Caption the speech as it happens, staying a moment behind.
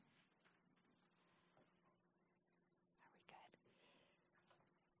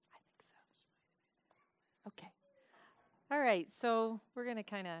All right, so we're going to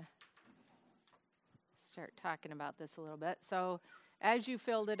kind of start talking about this a little bit. So, as you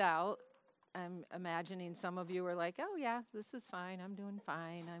filled it out, I'm imagining some of you were like, oh, yeah, this is fine. I'm doing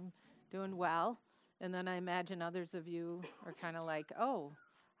fine. I'm doing well. And then I imagine others of you are kind of like, oh,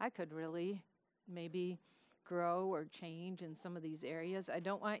 I could really maybe grow or change in some of these areas. I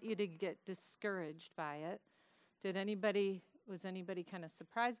don't want you to get discouraged by it. Was anybody kind of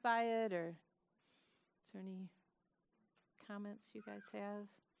surprised by it, or is there any comments you guys have?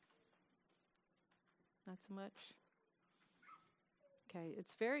 Not so much? Okay,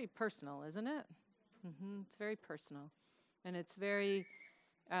 it's very personal, isn't it? It's very personal. And it's very,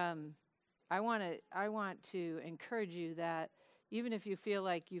 I want to encourage you that even if you feel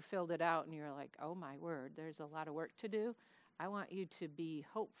like you filled it out and you're like, oh my word, there's a lot of work to do, I want you to be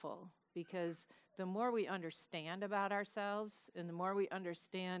hopeful, because the more we understand about ourselves and the more we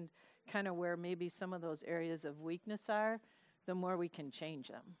understand kind of where maybe some of those areas of weakness are, the more we can change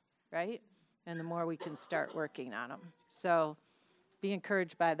them, right? And the more we can start working on them. So be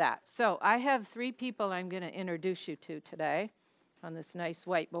encouraged by that. So I have 3 people I'm going to introduce you to today on this nice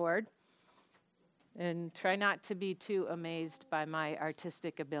whiteboard. And try not to be too amazed by my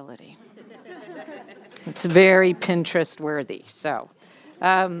artistic ability. It's very Pinterest worthy. So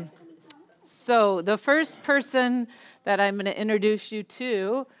the first person that I'm going to introduce you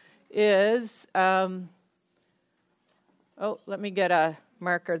to is, let me get a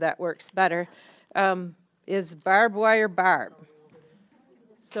marker that works better, is Barb Wire Barb.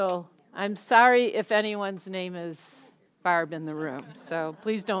 So I'm sorry if anyone's name is Barb in the room, so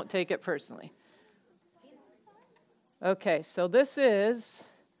please don't take it personally. Okay, so this is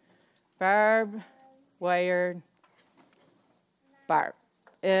Barb Wire Barb.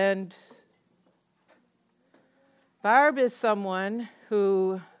 And Barb is someone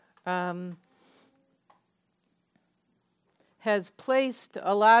who has placed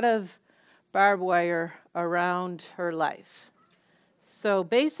a lot of barbed wire around her life. So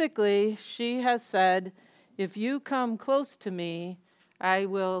basically, she has said, if you come close to me, I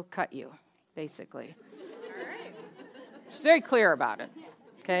will cut you, basically. She's very clear about it,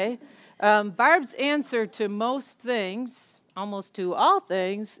 okay? Barb's answer to most things, almost to all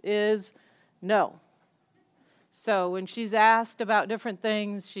things, is no. So when she's asked about different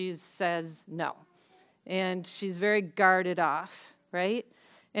things, she says no. And she's very guarded off, right?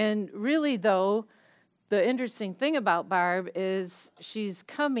 And really, though, the interesting thing about Barb is she's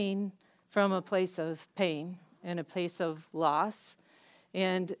coming from a place of pain and a place of loss.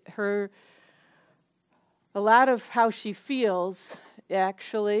 And a lot of how she feels,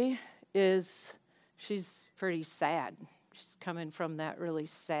 actually, is she's pretty sad. She's coming from that really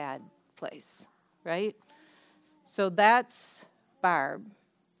sad place, right? So that's Barb.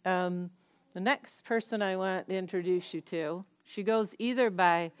 The next person I want to introduce you to, she goes either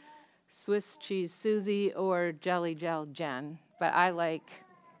by Swiss Cheese Susie or Jelly Gel Jen, but I like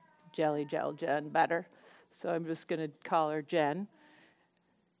Jelly Gel Jen better, so I'm just going to call her Jen.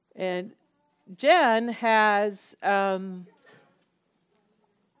 And Jen has,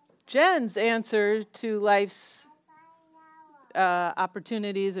 Jen's answer to life's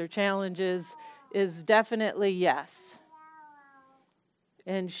opportunities or challenges is definitely yes.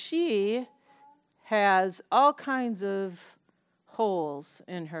 And she has all kinds of holes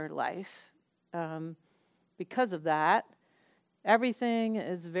in her life. Because of that, everything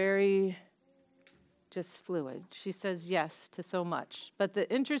is very just fluid. She says yes to so much. But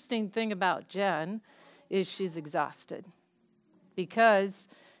the interesting thing about Jen is she's exhausted, because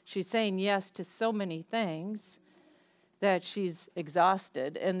she's saying yes to so many things that she's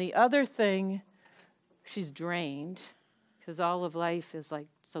exhausted. And the other thing, she's drained, because all of life is like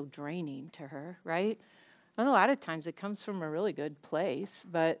so draining to her, right? And a lot of times it comes from a really good place.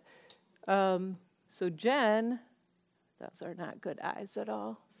 But so Jen, those are not good eyes at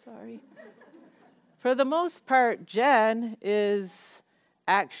all, sorry. For the most part, Jen is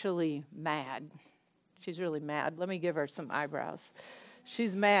actually mad. She's really mad. Let me give her some eyebrows.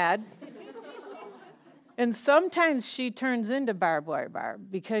 She's mad. And sometimes she turns into Barb Wire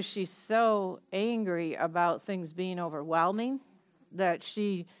Barb because she's so angry about things being overwhelming that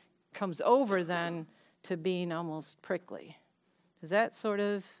she comes over then to being almost prickly. Does that sort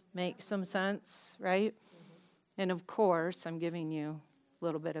of make some sense, right? And of course, I'm giving you a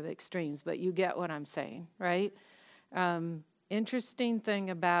little bit of extremes, but you get what I'm saying, right? Interesting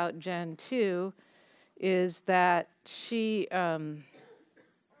thing about Jen, too, is that she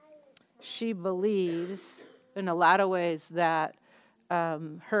believes in a lot of ways that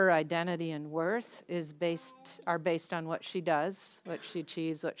her identity and worth are based on what she does, what she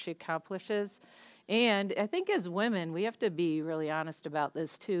achieves, what she accomplishes. And I think as women, we have to be really honest about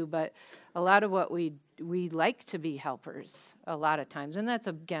this too, but a lot of what we like to be helpers a lot of times, and that's,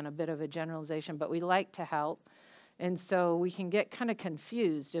 again, a bit of a generalization, but we like to help. And so we can get kind of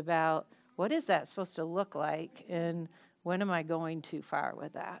confused about what is that supposed to look like, and when am I going too far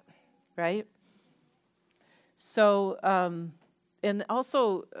with that, right? So, and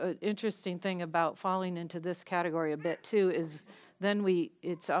also an interesting thing about falling into this category a bit too is then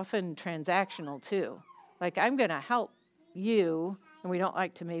it's often transactional too. Like, I'm going to help you, and we don't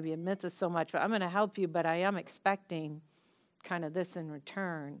like to maybe admit this so much, but I'm going to help you, but I am expecting kind of this in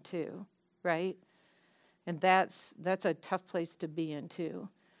return too, right? And that's a tough place to be in too.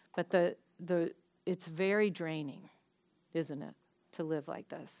 But it's very draining, isn't it, to live like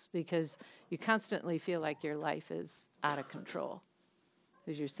this? Because you constantly feel like your life is out of control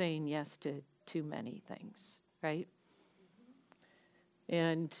because you're saying yes to too many things, right?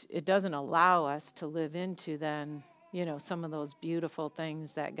 And it doesn't allow us to live into then, some of those beautiful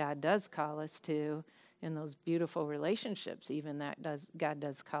things that God does call us to, and those beautiful relationships even God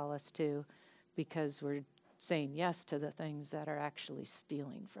does call us to, because we're saying yes to the things that are actually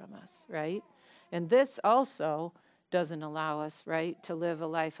stealing from us, right? And this also doesn't allow us, right, to live a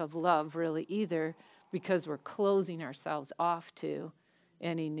life of love really either, because we're closing ourselves off to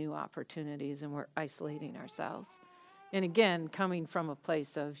any new opportunities and we're isolating ourselves. And again, coming from a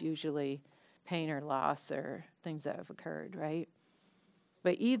place of usually pain or loss or things that have occurred, right?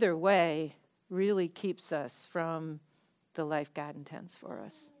 But either way really keeps us from the life God intends for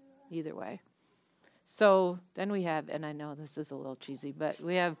us, either way. So then we have, and I know this is a little cheesy, but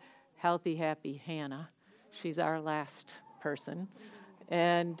we have healthy, happy Hannah. She's our last person.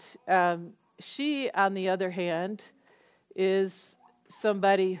 And she, on the other hand, is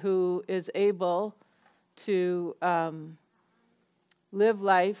somebody who is able to live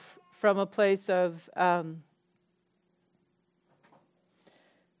life from a place of,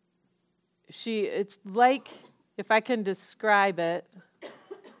 it's like, if I can describe it,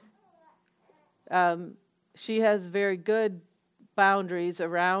 she has very good boundaries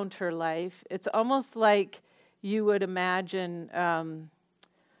around her life. It's almost like you would imagine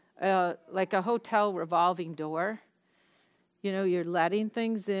like a hotel revolving door. You're letting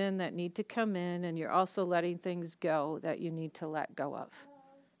things in that need to come in, and you're also letting things go that you need to let go of.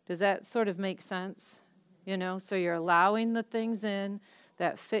 Does that sort of make sense? So you're allowing the things in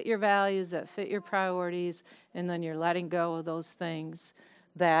that fit your values, that fit your priorities, and then you're letting go of those things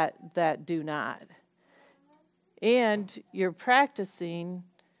that do not. And you're practicing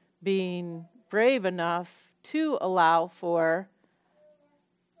being brave enough to allow for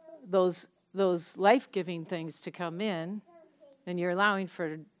those life-giving things to come in, and you're allowing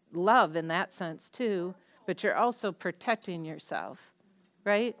for love in that sense too, but you're also protecting yourself,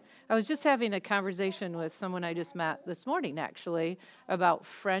 right? I was just having a conversation with someone I just met this morning, actually, about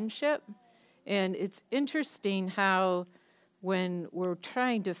friendship, and it's interesting how when we're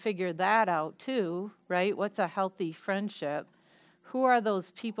trying to figure that out too, right? What's a healthy friendship? Who are those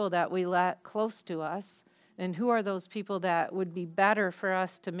people that we let close to us? And who are those people that would be better for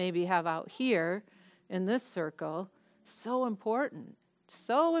us to maybe have out here in this circle? So important,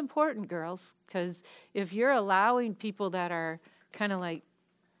 girls, because if you're allowing people that are kind of like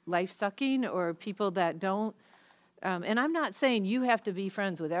life-sucking or people that don't, and I'm not saying you have to be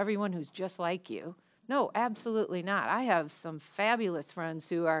friends with everyone who's just like you. No, absolutely not. I have some fabulous friends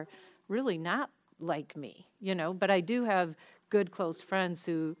who are really not like me, but I do have good, close friends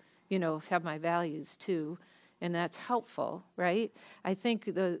who, have my values too, and that's helpful, right? I think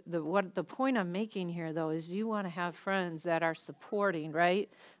the point I'm making here, though, is you want to have friends that are supporting, right?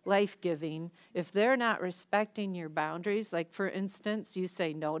 Life-giving. If they're not respecting your boundaries, like, for instance, you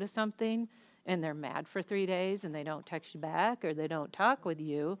say no to something, and they're mad for 3 days, and they don't text you back, or they don't talk with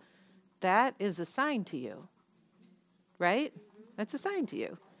you, that is a sign to you, right? That's a sign to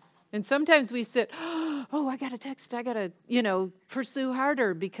you. And sometimes we sit, oh, I got to text, I got to, pursue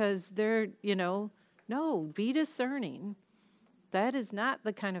harder because they're, no, be discerning. That is not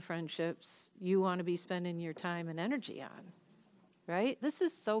the kind of friendships you want to be spending your time and energy on, right? This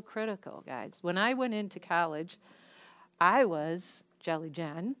is so critical, guys. When I went into college, I was Jelly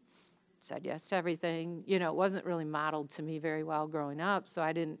Jen, said yes to everything. It wasn't really modeled to me very well growing up, so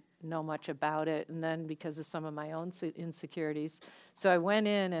I didn't know much about it, and then because of some of my own insecurities. So I went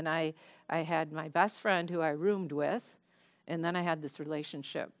in and I had my best friend who I roomed with, and then I had this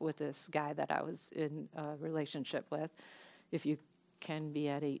relationship with this guy that I was in a relationship with, if you can be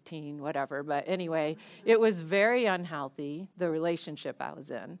at 18, whatever. But anyway, it was very unhealthy, the relationship I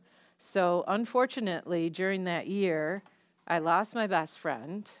was in. So unfortunately, during that year, I lost my best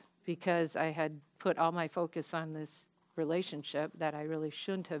friend, because I had put all my focus on this relationship that I really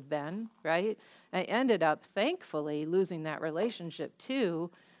shouldn't have been, right? I ended up, thankfully, losing that relationship too.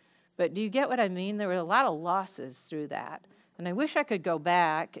 But do you get what I mean? There were a lot of losses through that. And I wish I could go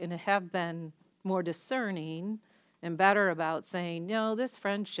back and have been more discerning and better about saying, no, this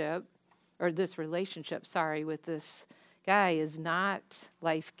friendship, or this relationship, with this guy is not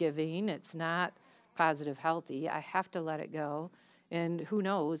life-giving. It's not positive, healthy. I have to let it go. And who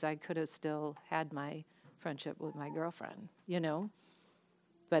knows, I could have still had my friendship with my girlfriend,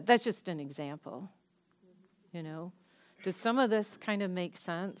 But that's just an example, Does some of this kind of make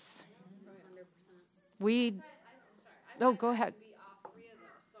sense? 100%. Oh, go ahead.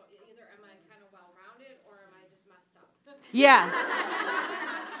 So either am I kind of well-rounded or am I just messed up? Yeah.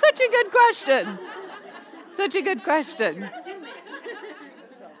 Such a good question. Such a good question. So I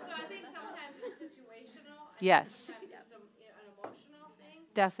think sometimes it's situational. Yes. Sometimes it's an emotional thing.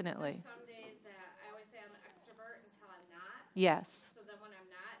 Definitely. There's some days that I always say I'm an extrovert until I'm not. Yes. So then when I'm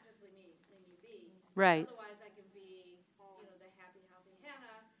not, just leave me be. Right. Otherwise, I can be, the happy, healthy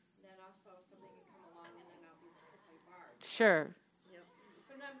Hannah. And then also something can come along, and then I'll be quickly barred. Sure. Yep.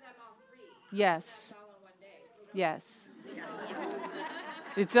 Sometimes I'm all three. Yes. Sometimes all in one day. So Yes.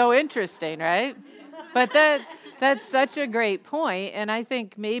 It's so interesting, right? But that's such a great point, and I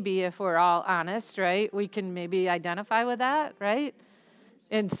think maybe if we're all honest, right, we can maybe identify with that, right?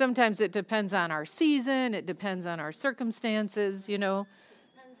 And sometimes it depends on our season, it depends on our circumstances, It depends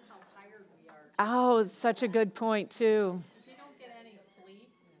how tired we are. Oh, it's such a good point, too. If you don't get any sleep,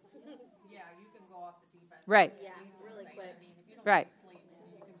 yeah, you can go off the deep end. Right. Yeah, really quick. I mean, if you don't Right. get sleep,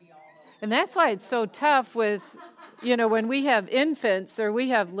 you can be all over. And that's why it's so tough with, when we have infants or we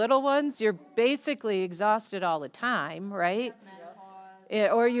have little ones, you're basically exhausted all the time, right?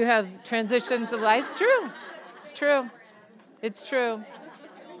 Or you have transitions of life. It's true. It's true. It's true.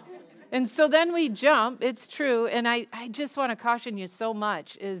 And so then we jump. It's true. And I just want to caution you so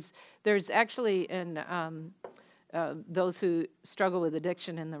much is there's actually in those who struggle with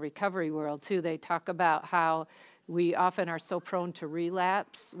addiction in the recovery world too, they talk about how we often are so prone to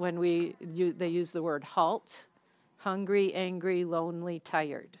relapse when they use the word halt. Hungry, angry, lonely,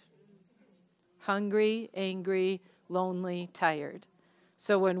 tired. Hungry, angry, lonely, tired.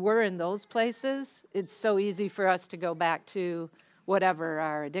 So when we're in those places, it's so easy for us to go back to whatever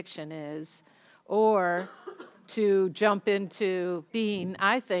our addiction is, or to jump into being,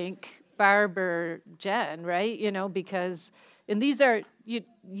 I think, Barb or Jen, right? Because, and these are,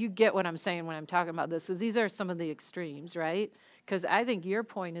 you get what I'm saying when I'm talking about this, because these are some of the extremes, right? Because I think your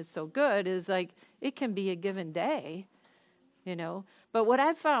point is so good, is like, it can be a given day, But what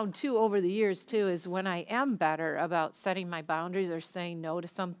I've found, too, over the years, too, is when I am better about setting my boundaries or saying no to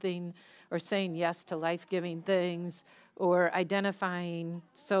something or saying yes to life-giving things or identifying,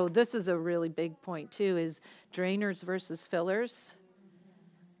 so this is a really big point, too, is drainers versus fillers.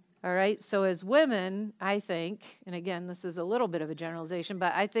 All right, so as women, I think, and again, this is a little bit of a generalization,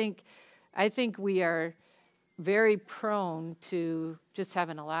 but I think we are very prone to just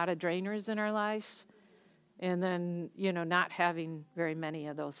having a lot of drainers in our life and then, not having very many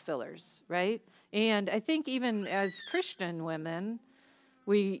of those fillers, right? And I think even as Christian women,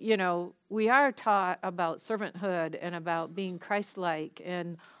 we are taught about servanthood and about being Christ-like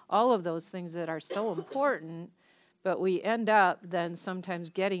and all of those things that are so important, but we end up then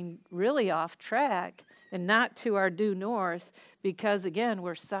sometimes getting really off track and not to our due north because, again,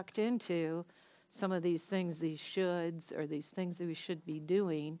 we're sucked into some of these things, these shoulds, or these things that we should be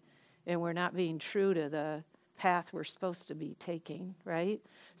doing, and we're not being true to the path we're supposed to be taking, right?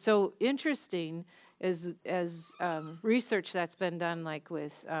 So interesting as research that's been done like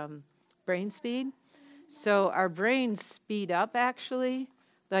with brain speed. So our brains speed up actually,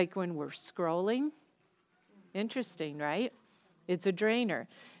 like when we're scrolling. Interesting, right? It's a drainer.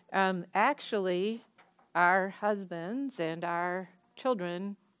 Actually, our husbands and our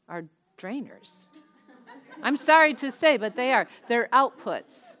children are drainers. I'm sorry to say, but they are. They're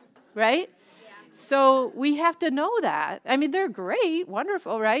outputs, right? So we have to know that. I mean, they're great,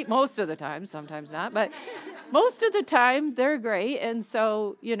 wonderful, right? Most of the time, sometimes not, but most of the time they're great. And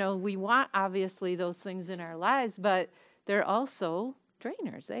so, we want obviously those things in our lives, but they're also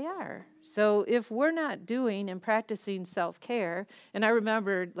drainers. They are. So if we're not doing and practicing self-care, and I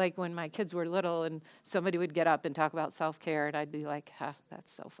remember like when my kids were little and somebody would get up and talk about self-care and I'd be like,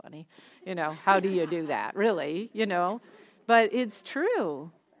 that's so funny. How do you do that? Really, But it's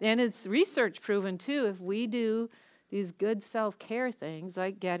true. And it's research proven, too, if we do these good self-care things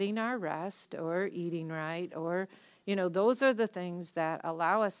like getting our rest or eating right or, those are the things that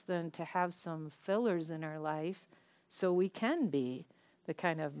allow us then to have some fillers in our life so we can be the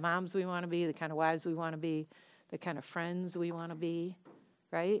kind of moms we want to be, the kind of wives we want to be, the kind of friends we want to be,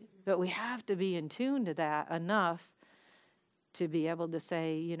 right? But we have to be in tune to that enough to be able to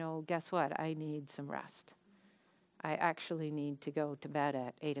say, you know, guess what? I need some rest. I actually need to go to bed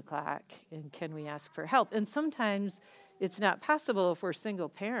at 8 o'clock, and can we ask for help? And sometimes it's not possible if we're single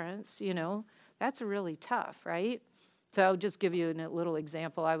parents, you know. That's really tough, right? So I'll just give you a little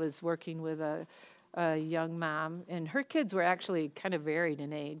example. I was working with a young mom, and her kids were actually kind of varied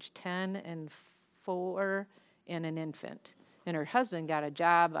in age, 10 and 4 and an infant. And her husband got a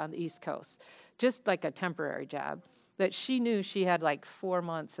job on the East Coast, just like a temporary job. That she knew she had like 4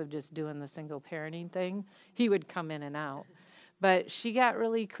 months of just doing the single parenting thing. He would come in and out. But she got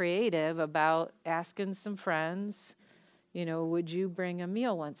really creative about asking some friends, you know, would you bring a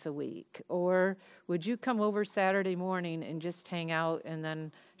meal once a week? Or would you come over Saturday morning and just hang out, and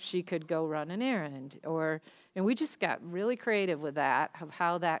then she could go run an errand? And we just got really creative with that, of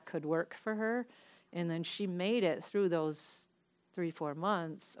how that could work for her. And then she made it through those 3-4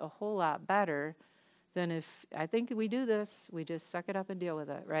 months a whole lot better than if, I think we do this, we just suck it up and deal with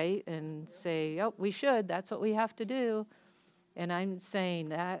it, right? And say, oh, we should, that's what we have to do. And I'm saying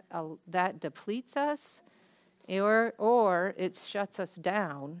that that depletes us, or it shuts us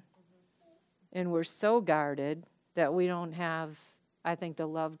down, and we're so guarded that we don't have, I think, the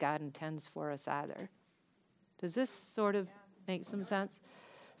love God intends for us either. Does this sort of make some sense?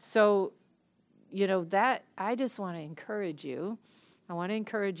 So, you know, that, I just want to encourage you. I want to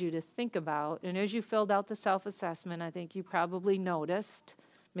encourage you to think about, and as you filled out the self-assessment, I think you probably noticed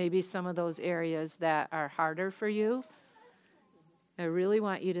maybe some of those areas that are harder for you. I really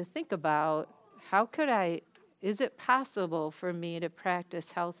want you to think about, is it possible for me to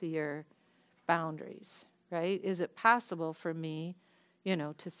practice healthier boundaries, right? Is it possible for me, you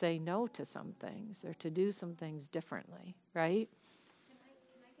know, to say no to some things or to do some things differently, right? Can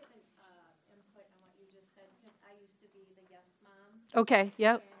I give an input on what you just said? Because I used to be the yes mom. Okay,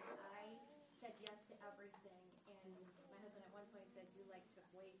 yep. And I said yes to everything. And my husband at one point said, you like took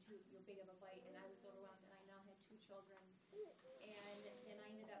way too big of a bite. And I was overwhelmed, and I now had 2 children. And then I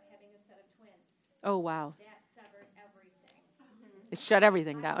ended up having a set of twins. Oh, wow. That severed everything. It shut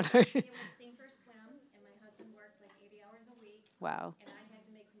everything down. It was sink or swim, and my husband worked like 80 hours a week. Wow. And I had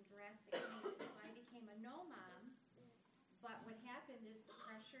to make some drastic changes. So I became a no mom. But what happened is the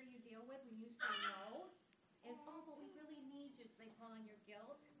pressure you deal with when you say no is, oh, but we really need you. So they pull on your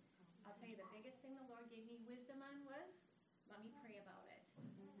guilt. I'll tell you, the biggest thing the Lord gave me wisdom on was, let me pray about it. And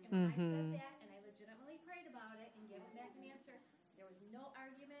when I said that, and I legitimately prayed about it and gave him back an answer, there was no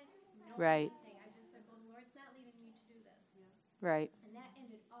argument, no Right. anything. I just said, well, the Lord's not leading me to do this. Right. And that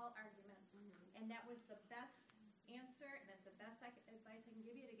ended all arguments. And that was the best answer, and that's the best advice I can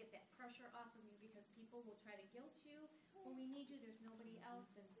give you to get that pressure off of you, because people will try to guilt you. When we need you, there's nobody else,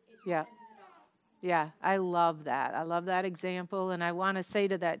 and it Yeah. ended it all. Yeah, I love that. I love that example, and I want to say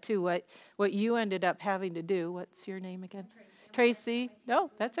to that too, what you ended up having to do. What's your name again? Tracy. No,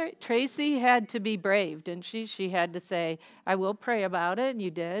 that's all right. Tracy had to be brave, didn't she? She had to say, I will pray about it, and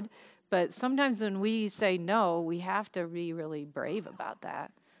you did. But sometimes when we say no, we have to be really brave about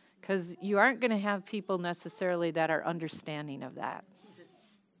that, because you aren't going to have people necessarily that are understanding of that.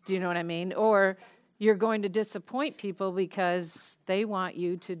 Do you know what I mean? Or you're going to disappoint people because they want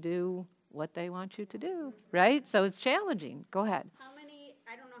you to do what they want you to do, right? So it's challenging. Go ahead. How many,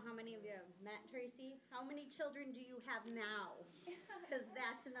 I don't know how many of you have met Tracy, how many children do you have now? Because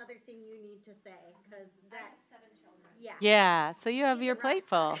that's another thing you need to say, because I have that, 7 children. yeah. Yeah, so you have your plate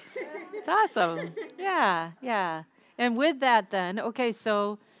full. It's awesome. Yeah, yeah. And with that then, okay,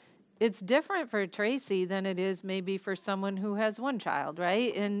 so it's different for Tracy than it is maybe for someone who has 1 child,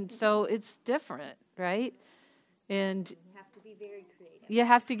 right? And so it's different, right? And You have to be very creative. you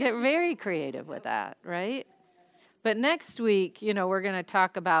have to get very creative with that, right? But next week, you know, we're going to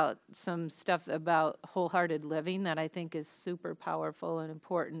talk about some stuff about wholehearted living that I think is super powerful and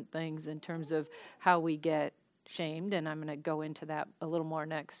important things in terms of how we get shamed. And I'm going to go into that a little more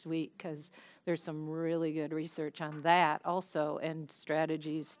next week, because there's some really good research on that also, and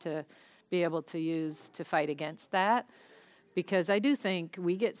strategies to be able to use to fight against that. Because I do think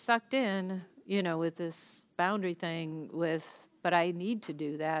we get sucked in, you know, with this boundary thing but I need to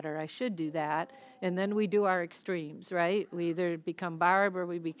do that, or I should do that. And then we do our extremes, right? We either become Barb or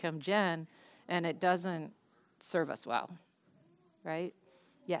we become Jen, and it doesn't serve us well, right?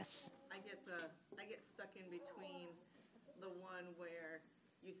 Yes. I get stuck in between the one where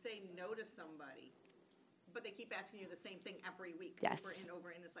you say no to somebody, but they keep asking you the same thing every week, over Yes. and over,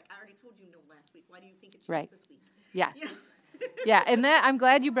 and it's like, I already told you no last week. Why do you think it changed Right. this week? Yeah. You know? Yeah, and that I'm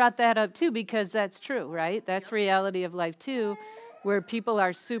glad you brought that up too, because that's true, right? That's reality of life too. where people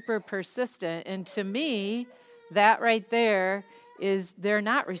are super persistent. And to me, that right there is they're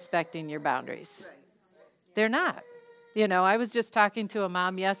not respecting your boundaries. They're not. You know, I was just talking to a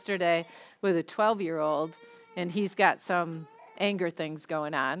mom yesterday with a 12-year-old, and he's got some anger things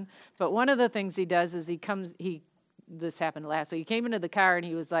going on. But one of the things he does is this happened last week. He came into the car and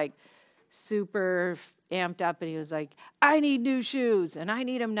he was like super amped up, and he was like, I need new shoes and I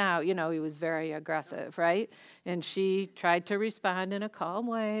need them now. You know, he was very aggressive, right? And she tried to respond in a calm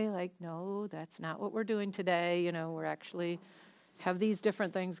way, like, no, that's not what we're doing today. You know, we're actually have these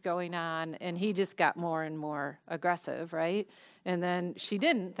different things going on. And he just got more and more aggressive, right? And then she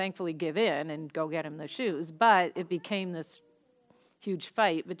didn't, thankfully, give in and go get him the shoes, but it became this huge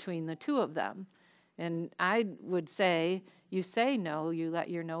fight between the two of them. And I would say, you say no, you let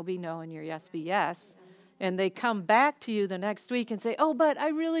your no be no and your yes be yes. And they come back to you the next week and say, oh, but I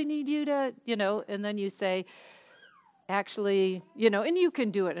really need you to, you know, and then you say, actually, you know, and you can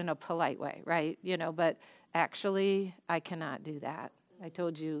do it in a polite way, right? You know, but actually, I cannot do that. I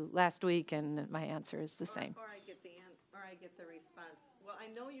told you last week, and my answer is the same. Or I get the response, well, I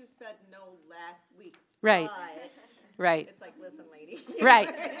know you said no last week. Right. But right. It's like, listen, lady.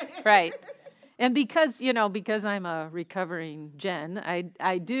 Right. And because I'm a recovering Jen,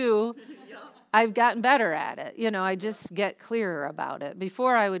 I've gotten better at it. You know, I just get clearer about it.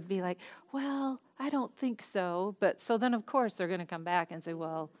 Before I would be like, well, I don't think so. But so then, of course, they're going to come back and say,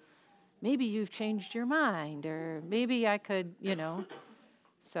 well, maybe you've changed your mind, or maybe I could, you know.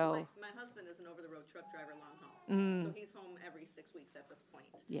 So My husband is an over-the-road truck driver long haul. So he's home every 6 weeks at this point.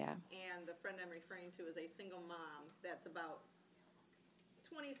 yeah. And the friend I'm referring to is a single mom that's about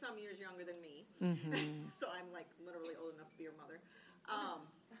 20-some years younger than me. So I'm like literally old enough to be her mother.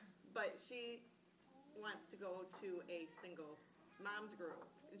 But she wants to go to a single mom's group.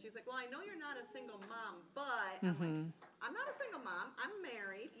 And she's like, well, I know you're not a single mom, but I'm like, I'm not a single mom. I'm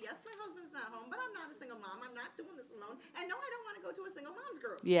married. Yes, my husband's not home, but I'm not a single mom. I'm not doing this alone. And no, I don't want to go to a single mom's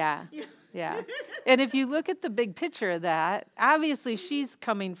group. Yeah. And if you look at the big picture of that, obviously she's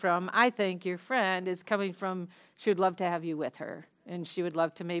coming from, I think your friend is coming from, she would love to have you with her. And she would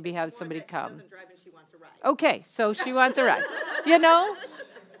love to maybe have somebody She come. doesn't drive and she wants a ride. Okay, so she wants a ride, you know?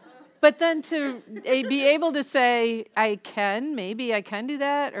 But then to be able to say, maybe I can do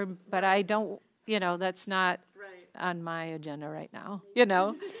that, but I don't, you know, that's not on my agenda right now, you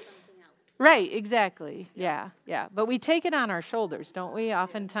know? Right, exactly. Yeah. But we take it on our shoulders, don't we?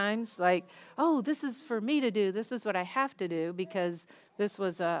 Oftentimes, like, oh, this is for me to do. This is what I have to do because this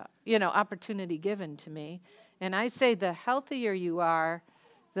was a, you know, opportunity given to me. And I say the healthier you are,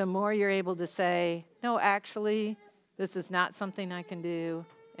 the more you're able to say, no, actually, this is not something I can do,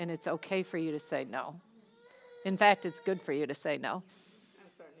 and it's okay for you to say no. In fact, it's good for you to say no.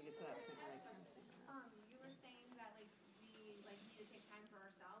 I'm starting to get to that point. You were saying that we need to take time for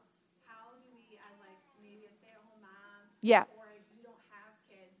ourselves. How do we, as maybe a stay-at-home mom, Yeah. or if you don't have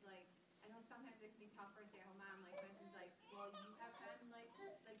kids, I know sometimes it can be tough for a stay-at-home mom. My husband's like, well, you have time,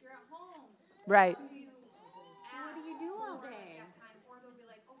 you're at home. Right. What do you do all day? Time? Or they'll be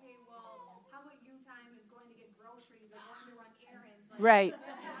like, okay, well, how about you time is going to get groceries or going to run errands? Right.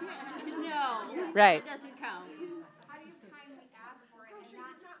 No. Right. It doesn't count. How do you kindly ask for it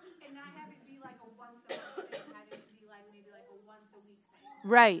and not have it be like a once a month thing, have it be maybe a once a week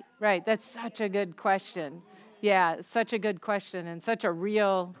thing? Right. That's such a good question. Yeah, such a good question and such a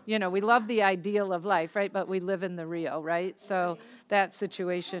real, you know, we love the ideal of life, right? But we live in the real, right? So that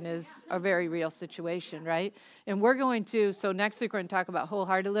situation is a very real situation, right? And so next week we're going to talk about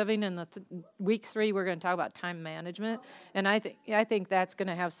wholehearted living, and week 3 we're going to talk about time management. And I think that's going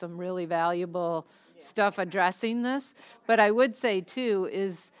to have some really valuable stuff addressing this. But I would say too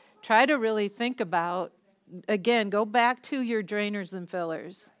is try to really think about, again, go back to your drainers and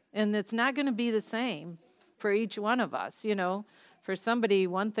fillers. And it's not going to be the same for each one of us, you know. For somebody,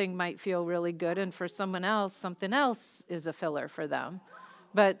 one thing might feel really good, and for someone else, something else is a filler for them.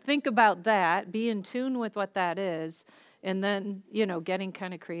 But think about that, be in tune with what that is, and then, you know, getting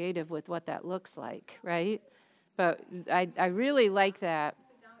kind of creative with what that looks like, right? But I really like that.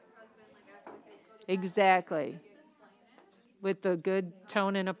 Exactly. With the good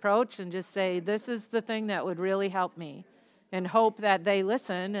tone and approach, and just say, this is the thing that would really help me, and hope that they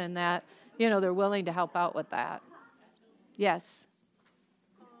listen and that, you know, they're willing to help out with that. Yes.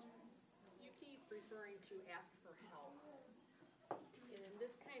 You keep referring to ask for help. And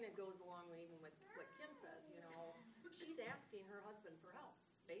this kind of goes along even with what Kim says, you know. She's asking her husband for help,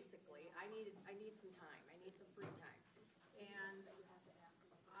 basically. I need some time. I need some free time. And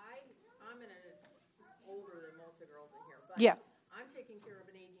I'm older than most of the girls in here, but Yeah. I'm taking care of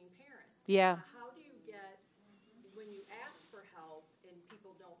an aging parent. Yeah. How do you get, when you ask for help,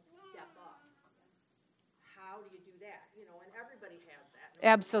 how do you do that? You know, and everybody has that.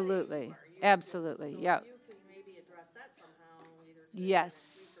 no matter what age Absolutely. you are. Absolutely. So Yep. if you can maybe address that somehow, either today or Yes.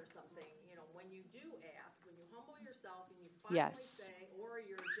 next week or something, you know, when you do ask, when you humble yourself and you finally Yes. say, or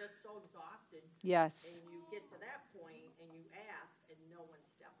you're just so exhausted Yes. and you get to that point and you ask and no one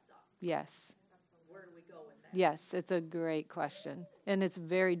steps up, Yes. where do we go with that? Yes, it's a great question. And it's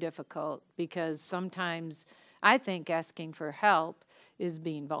very difficult because sometimes I think asking for help is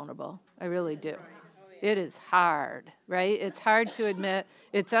being vulnerable. I really do. It is hard, right? It's hard to admit.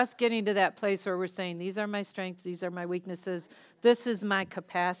 It's us getting to that place where we're saying, these are my strengths, these are my weaknesses, this is my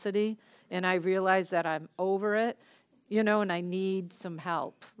capacity, and I realize that I'm over it, you know, and I need some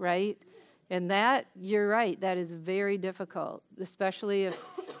help, right? And that, you're right, that is very difficult, especially if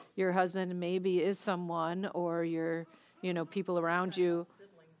your husband maybe is someone or your, you know, people around you,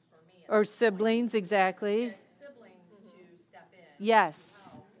 Siblings for me. or siblings, exactly. Siblings to step in.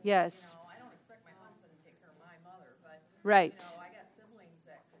 Yes, You yes, know, I don't expect my husband to take care of my mother, but, right. you know, I got siblings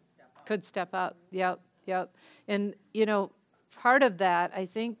that could step up. Could step up. Yep, yep. And, you know, part of that, I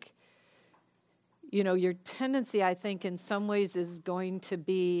think, you know, your tendency, I think, in some ways is going to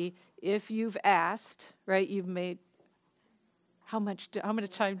be if you've asked, right, you've made, how much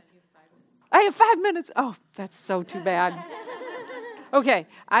time? I have 5 minutes. Oh, that's so too bad. Okay,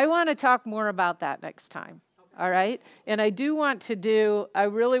 I want to talk more about that next time. All right? And I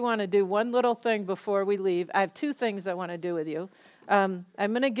really want to do one little thing before we leave. I have two things I want to do with you. I'm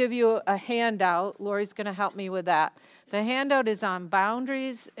going to give you a handout. Lori's going to help me with that. The handout is on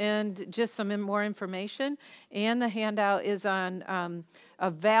boundaries and just some more information. And the handout is on a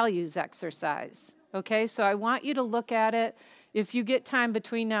values exercise. Okay, so I want you to look at it. If you get time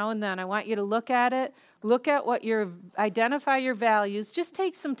between now and then, I want you to look at it. Look at identify your values. Just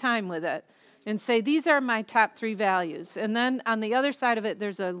take some time with it and say, these are my top 3 values. And then on the other side of it,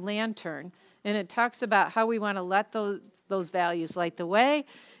 there's a lantern. And it talks about how we want to let those values light the way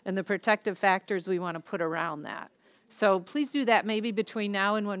and the protective factors we want to put around that. So please do that maybe between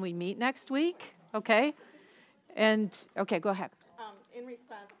now and when we meet next week, okay? And, okay, go ahead. In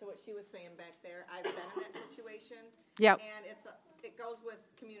response to what she was saying back there, I've been in that situation. Yep. And it goes with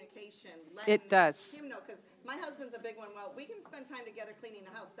communication. It does. Him know, because my husband's a big one. Well, we can spend time together cleaning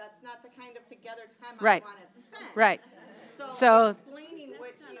the house. That's not the kind of together time Right. I want to spend. Right. So explaining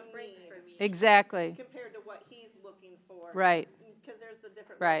what you need Exactly. compared to what he's looking for. Right. Because there's the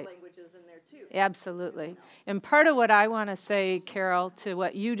different Right. languages in there too. Absolutely. And part of what I want to say, Carol, to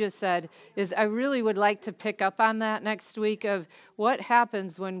what you just said, is I really would like to pick up on that next week of what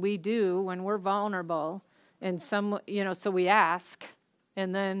happens when we're vulnerable, and so we ask,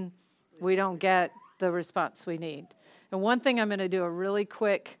 and then we don't get the response we need. And one thing I'm going to do a really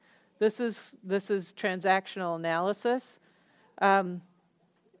quick, this is transactional analysis.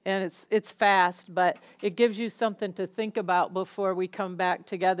 And it's fast, but it gives you something to think about before we come back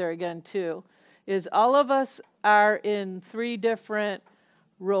together again too, is all of us are in 3 different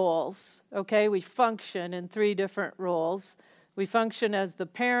roles, okay? We function in 3 different roles. We function as the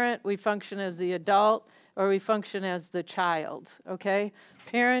parent, we function as the adult, or we function as the child, okay?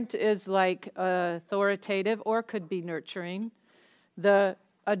 Parent is like authoritative or could be nurturing. The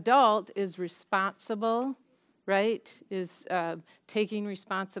adult is responsible, right, is taking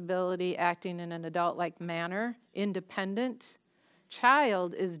responsibility, acting in an adult-like manner, independent.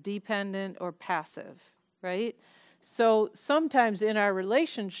 Child is dependent or passive, right? So sometimes in our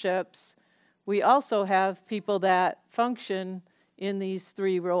relationships, we also have people that function in these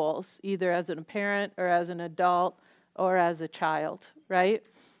 3 roles, either as a parent or as an adult or as a child, right?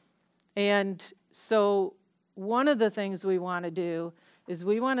 And so one of the things we want to do is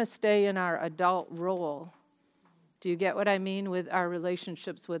we want to stay in our adult role. Do you get what I mean with our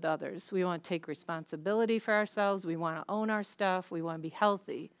relationships with others? We want to take responsibility for ourselves. We want to own our stuff. We want to be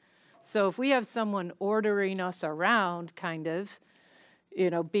healthy. So if we have someone ordering us around, kind of,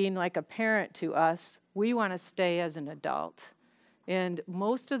 being like a parent to us, we want to stay as an adult. And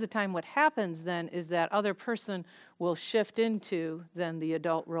most of the time what happens then is that other person will shift into then the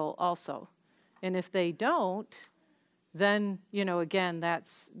adult role also. And if they don't, then, again,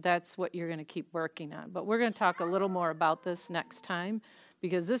 that's what you're going to keep working on. But we're going to talk a little more about this next time,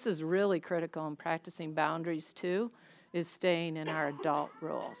 because this is really critical in practicing boundaries too, is staying in our adult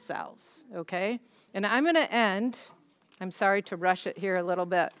role selves, okay? And I'm going to end, I'm sorry to rush it here a little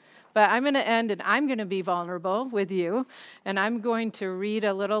bit, but I'm going to end and I'm going to be vulnerable with you, and I'm going to read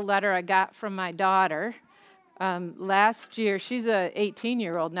a little letter I got from my daughter. Last year, she's a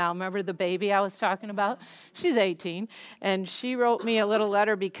 18-year-old now. Remember the baby I was talking about? She's 18, and she wrote me a little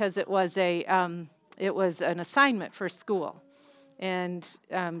letter because it was an assignment for school. And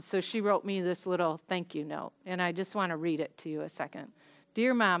so she wrote me this little thank you note, and I just want to read it to you a second.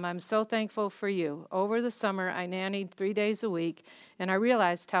 Dear Mom, I'm so thankful for you. Over the summer, I nannied 3 days a week, and I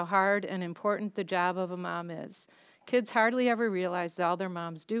realized how hard and important the job of a mom is. Kids hardly ever realize all their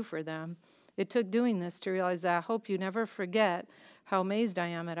moms do for them. It took doing this to realize that I hope you never forget how amazed I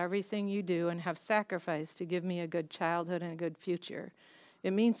am at everything you do and have sacrificed to give me a good childhood and a good future.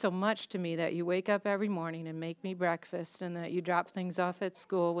 It means so much to me that you wake up every morning and make me breakfast, and that you drop things off at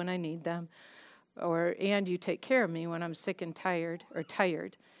school when I need them, and you take care of me when I'm sick and tired,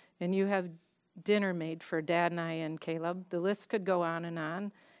 and you have dinner made for Dad and I and Caleb. The list could go on and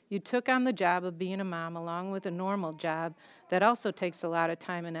on. You took on the job of being a mom along with a normal job that also takes a lot of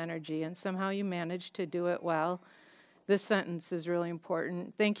time and energy, and somehow you managed to do it well. This sentence is really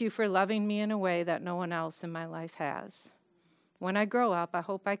important. Thank you for loving me in a way that no one else in my life has. When I grow up, I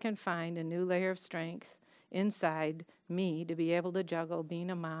hope I can find a new layer of strength inside me to be able to juggle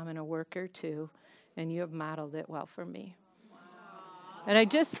being a mom and a worker too, and you have modeled it well for me. And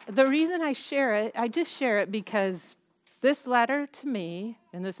the reason I share it because this letter to me,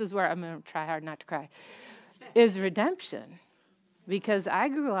 and this is where I'm going to try hard not to cry, is redemption. Because I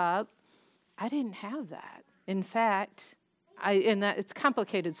grew up, I didn't have that. In fact, it's a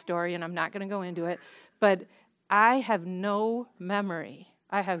complicated story, and I'm not going to go into it, but I have no memory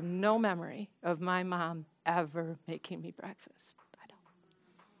of my mom ever making me breakfast.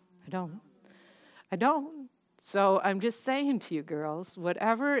 I don't. So I'm just saying to you girls,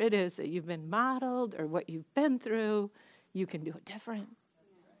 whatever it is that you've been modeled or what you've been through, you can do it different.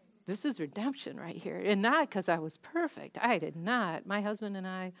 This is redemption right here. And not because I was perfect. I did not. My husband and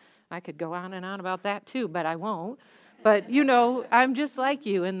I could go on and on about that too, but I won't. But, I'm just like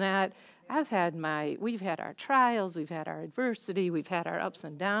you in that we've had our trials, we've had our adversity, we've had our ups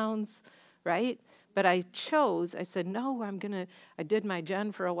and downs, right? But I said, no, I did my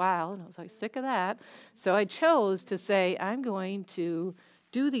Jen for a while, and I was like, sick of that. So I chose to say, I'm going to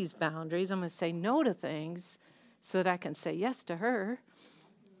do these boundaries. I'm going to say no to things so that I can say yes to her.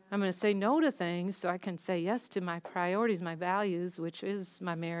 I'm going to say no to things so I can say yes to my priorities, my values, which is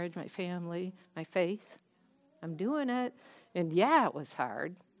my marriage, my family, my faith. I'm doing it. And yeah, it was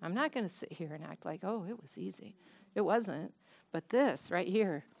hard. I'm not going to sit here and act like, oh, it was easy. It wasn't. But this right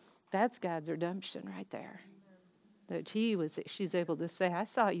here, that's God's redemption right there. That she's able to say, I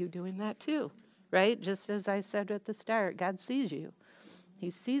saw you doing that too, right? Just as I said at the start, God sees you. He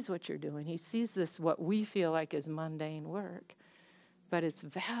sees what you're doing. He sees this, what we feel like is mundane work. But it's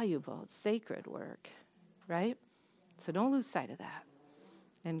valuable. It's sacred work, right? So don't lose sight of that.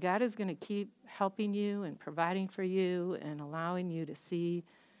 And God is going to keep helping you and providing for you and allowing you to see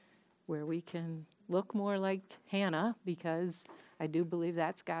where we can look more like Hannah, because I do believe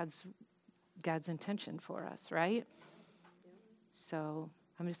that's God's intention for us, right? So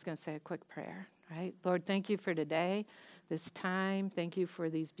I'm just going to say a quick prayer, right? Lord, thank you for today, this time. Thank you for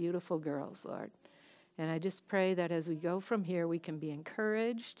these beautiful girls, Lord. And I just pray that as we go from here, we can be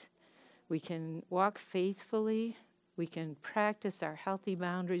encouraged, we can walk faithfully, we can practice our healthy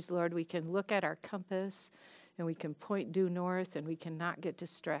boundaries, Lord. We can look at our compass, and we can point due north, and we cannot get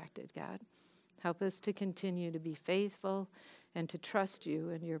distracted, God. Help us to continue to be faithful and to trust you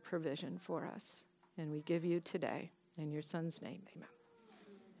and your provision for us. And we give you today, in your son's name, amen.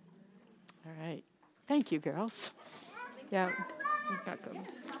 All right. Thank you, girls. Yeah.